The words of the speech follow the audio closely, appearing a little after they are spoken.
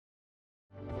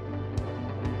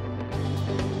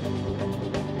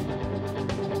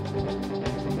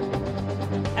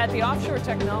At the Offshore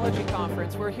Technology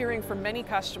Conference, we're hearing from many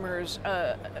customers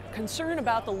concern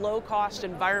about the low-cost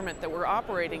environment that we're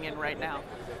operating in right now.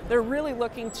 They're really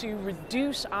looking to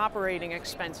reduce operating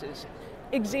expenses,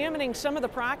 examining some of the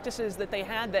practices that they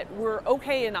had that were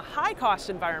okay in a high-cost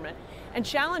environment, and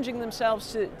challenging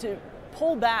themselves to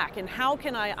pull back and how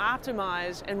can I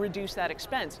optimize and reduce that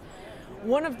expense.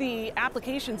 One of the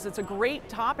applications that's a great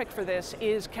topic for this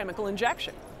is chemical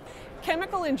injection.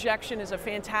 Chemical injection is a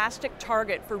fantastic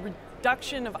target for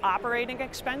reduction of operating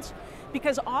expense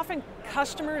because often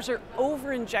customers are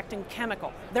over-injecting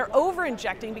chemical. They're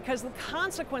over-injecting because the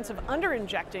consequence of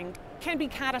under-injecting can be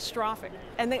catastrophic,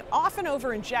 and they often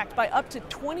over-inject by up to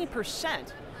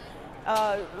 20%,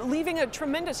 leaving a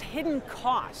tremendous hidden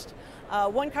cost.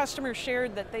 One customer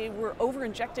shared that they were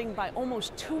over-injecting by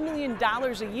almost $2 million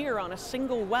a year on a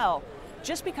single well,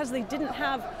 just because they didn't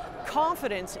have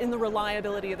confidence in the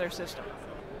reliability of their system.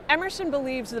 Emerson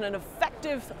believes that an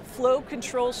effective flow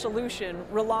control solution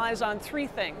relies on three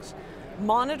things: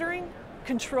 monitoring,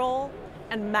 control,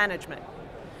 and management.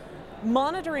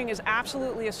 Monitoring is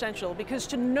absolutely essential because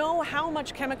to know how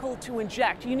much chemical to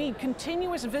inject, you need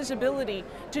continuous visibility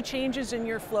to changes in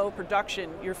your flow production,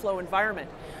 your flow environment.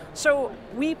 So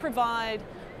we provide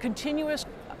continuous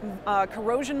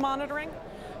corrosion monitoring,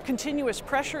 continuous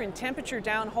pressure and temperature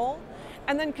downhole,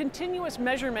 and then continuous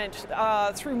measurement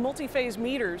through multi-phase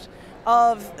meters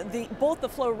of both the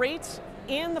flow rates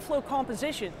and the flow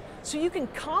composition, so you can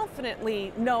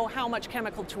confidently know how much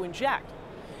chemical to inject.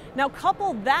 Now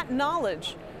couple that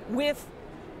knowledge with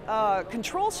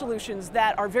control solutions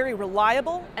that are very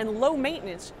reliable and low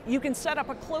maintenance, you can set up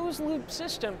a closed loop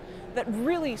system that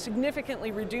really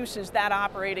significantly reduces that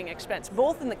operating expense,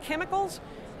 both in the chemicals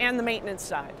and the maintenance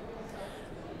side.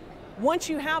 Once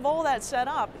you have all that set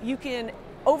up, you can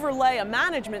overlay a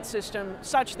management system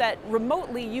such that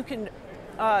remotely you can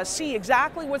see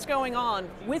exactly what's going on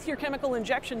with your chemical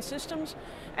injection systems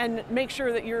and make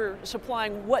sure that you're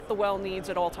supplying what the well needs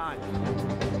at all times.